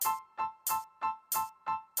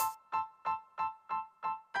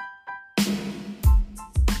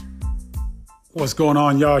What's going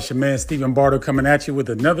on, y'all? It's your man, Stephen Bartle, coming at you with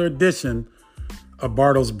another edition of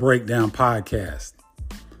Bartle's Breakdown Podcast.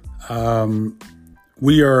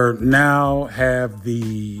 We are now have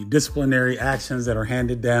the disciplinary actions that are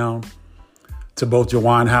handed down to both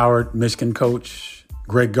Juwan Howard, Michigan coach,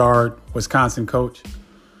 Greg Gard, Wisconsin coach.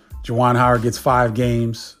 Juwan Howard gets 5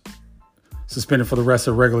 games, suspended for the rest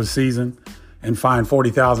of the regular season, and fined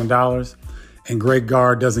 $40,000. And Greg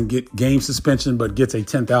Gard doesn't get game suspension, but gets a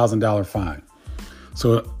 $10,000 fine.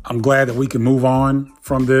 So I'm glad that we can move on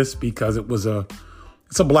from this because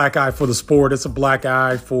it's a black eye for the sport. It's a black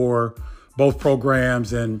eye for both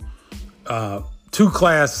programs and 2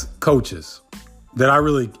 class coaches that I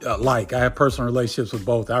really like. I have personal relationships with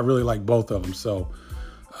both. I really like both of them. So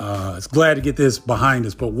it's glad to get this behind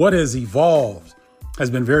us. But what has evolved has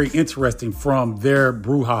been very interesting from their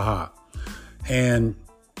brouhaha. And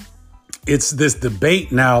it's this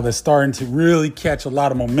debate now that's starting to really catch a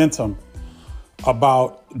lot of momentum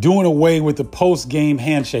about doing away with the post-game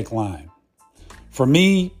handshake line. For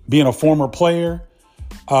me, being a former player,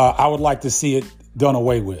 I would like to see it done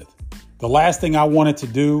away with. The last thing I wanted to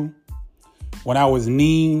do when I was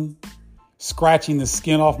mean, scratching the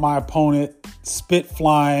skin off my opponent, spit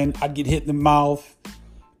flying, I'd get hit in the mouth,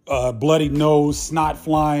 bloody nose, snot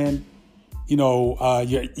flying,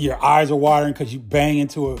 your eyes are watering because you bang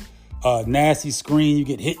into a nasty screen, you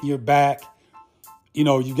get hit in your back.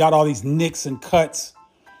 You got all these nicks and cuts.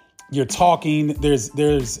 You're talking. There's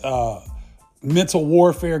mental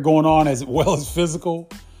warfare going on as well as physical.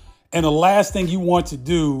 And the last thing you want to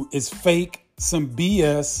do is fake some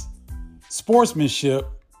BS sportsmanship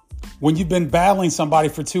when you've been battling somebody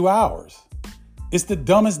for 2 hours. It's the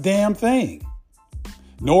dumbest damn thing.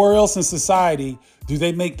 Nowhere else in society do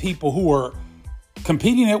they make people who are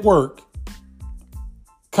competing at work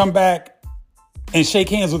come back and shake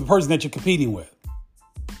hands with the person that you're competing with.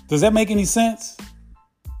 Does that make any sense?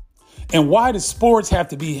 And why does sports have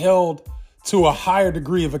to be held to a higher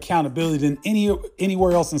degree of accountability than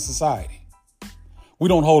anywhere else in society? We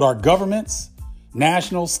don't hold our governments,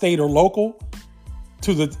 national, state, or local,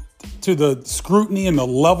 to the scrutiny and the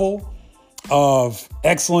level of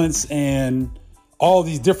excellence and all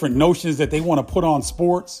these different notions that they want to put on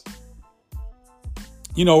sports.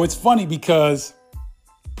 It's funny because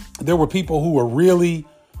there were people who were really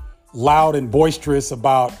loud and boisterous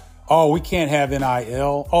about, we can't have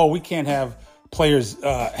NIL. We can't have players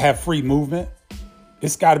have free movement.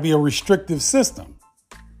 It's got to be a restrictive system.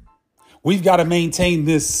 We've got to maintain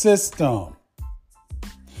this system.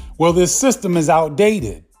 Well, this system is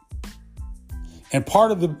outdated. And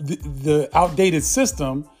part of the outdated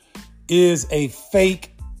system is a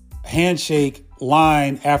fake handshake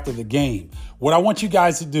line after the game. What I want you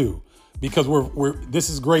guys to do, because this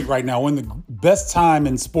is great right now. When the best time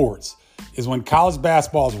in sports is when college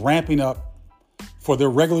basketball is ramping up for their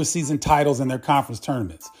regular season titles and their conference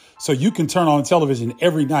tournaments. So you can turn on television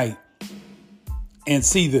every night and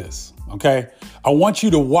see this, okay? I want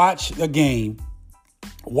you to watch a game,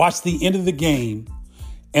 watch the end of the game,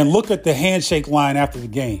 and look at the handshake line after the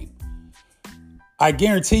game. I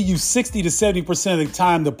guarantee you 60 to 70% of the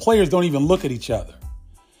time, the players don't even look at each other.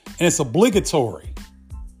 And it's obligatory.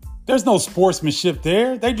 There's no sportsmanship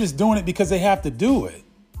there. They're just doing it because they have to do it.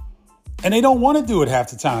 And they don't want to do it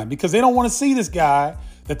half the time because they don't want to see this guy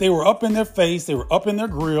that they were up in their face, they were up in their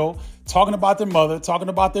grill, talking about their mother, talking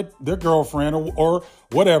about their girlfriend or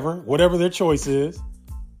whatever their choice is,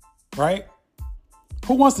 right?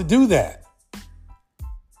 Who wants to do that?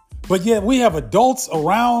 But yet we have adults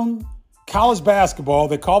around college basketball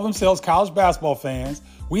that call themselves college basketball fans.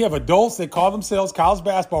 We have adults that call themselves college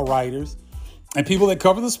basketball writers and people that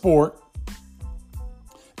cover the sport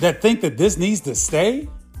that think that this needs to stay.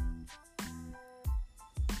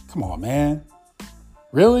 Come on, man.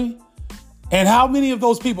 Really? And how many of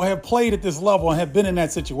those people have played at this level and have been in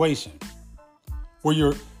that situation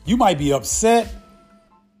where you might be upset,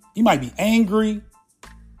 you might be angry,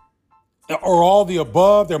 or all the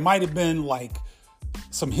above? There might have been like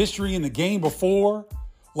some history in the game before.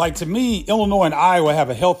 Like, to me, Illinois and Iowa have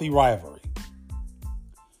a healthy rivalry.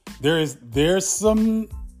 There's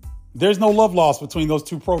no love lost between those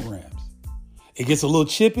 2 programs. It gets a little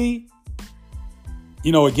chippy.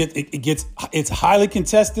 It's highly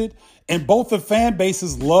contested, and both the fan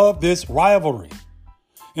bases love this rivalry.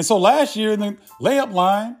 And so last year in the layup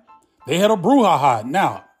line, they had a brouhaha.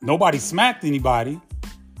 Now, nobody smacked anybody.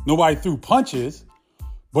 Nobody threw punches,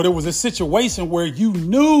 but it was a situation where you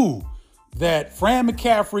knew that Fran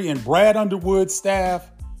McCaffery and Brad Underwood's staff,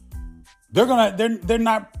 they're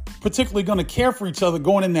not particularly going to care for each other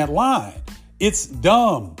going in that line. It's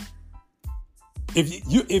dumb.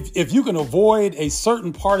 If you can avoid a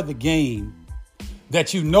certain part of the game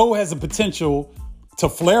that you know has the potential to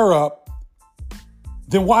flare up,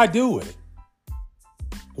 then why do it?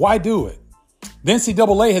 Why do it? The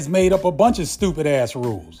NCAA has made up a bunch of stupid ass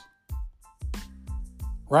rules,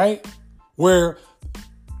 right? Where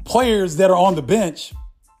players that are on the bench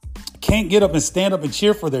can't get up and stand up and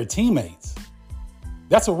cheer for their teammates.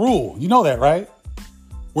 That's a rule. You know that, right?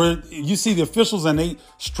 Where you see the officials and they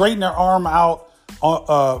straighten their arm out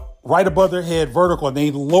right above their head vertical and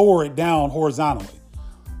they lower it down horizontally.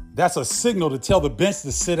 That's a signal to tell the bench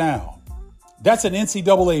to sit down. That's an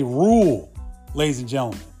NCAA rule, ladies and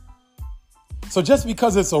gentlemen. So just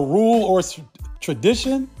because it's a rule or a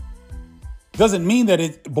tradition doesn't mean that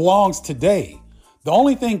it belongs today. The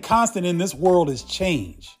only thing constant in this world is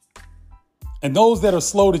change. And those that are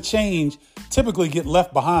slow to change typically get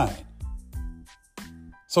left behind.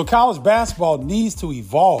 So college basketball needs to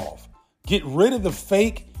evolve. Get rid of the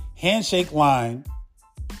fake handshake line.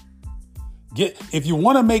 If you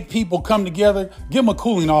want to make people come together, give them a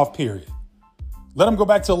cooling off period. Let them go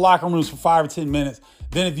back to the locker rooms for 5 or 10 minutes.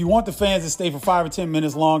 Then if you want the fans to stay for 5 or 10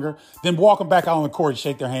 minutes longer, then walk them back out on the court and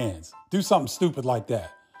shake their hands. Do something stupid like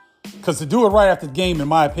that. Because to do it right after the game, in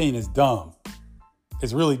my opinion, is dumb.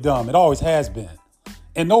 It's really dumb. It always has been.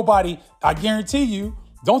 And nobody, I guarantee you,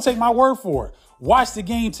 don't take my word for it. Watch the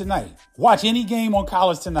game tonight. Watch any game on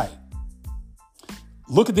college tonight.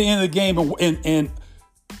 Look at the end of the game and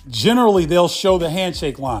generally they'll show the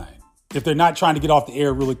handshake line if they're not trying to get off the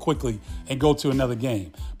air really quickly and go to another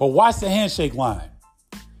game. But watch the handshake line.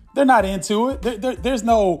 They're not into it. There's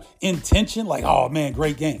no intention like, oh, man,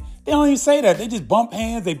 great game. They don't even say that. They just bump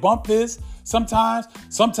hands. They bump this sometimes.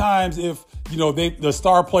 Sometimes if, the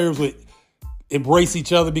star players would embrace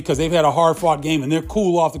each other because they've had a hard-fought game and they're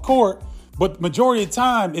cool off the court. But majority of the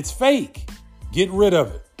time, it's fake. Get rid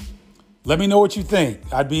of it. Let me know what you think.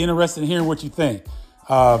 I'd be interested in hearing what you think.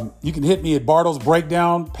 You can hit me at Bartles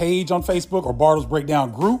Breakdown page on Facebook or Bartles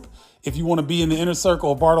Breakdown group if you want to be in the inner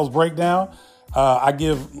circle of Bartles Breakdown. I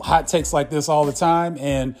give hot takes like this all the time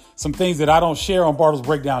and some things that I don't share on Bartles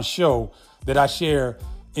Breakdown show that I share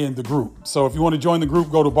in the group. So if you want to join the group,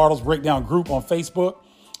 go to Bartles Breakdown group on Facebook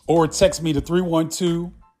or text me to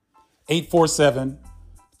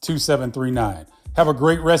 312-847-2739. Have a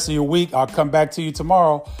great rest of your week. I'll come back to you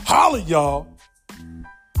tomorrow. Holla, y'all.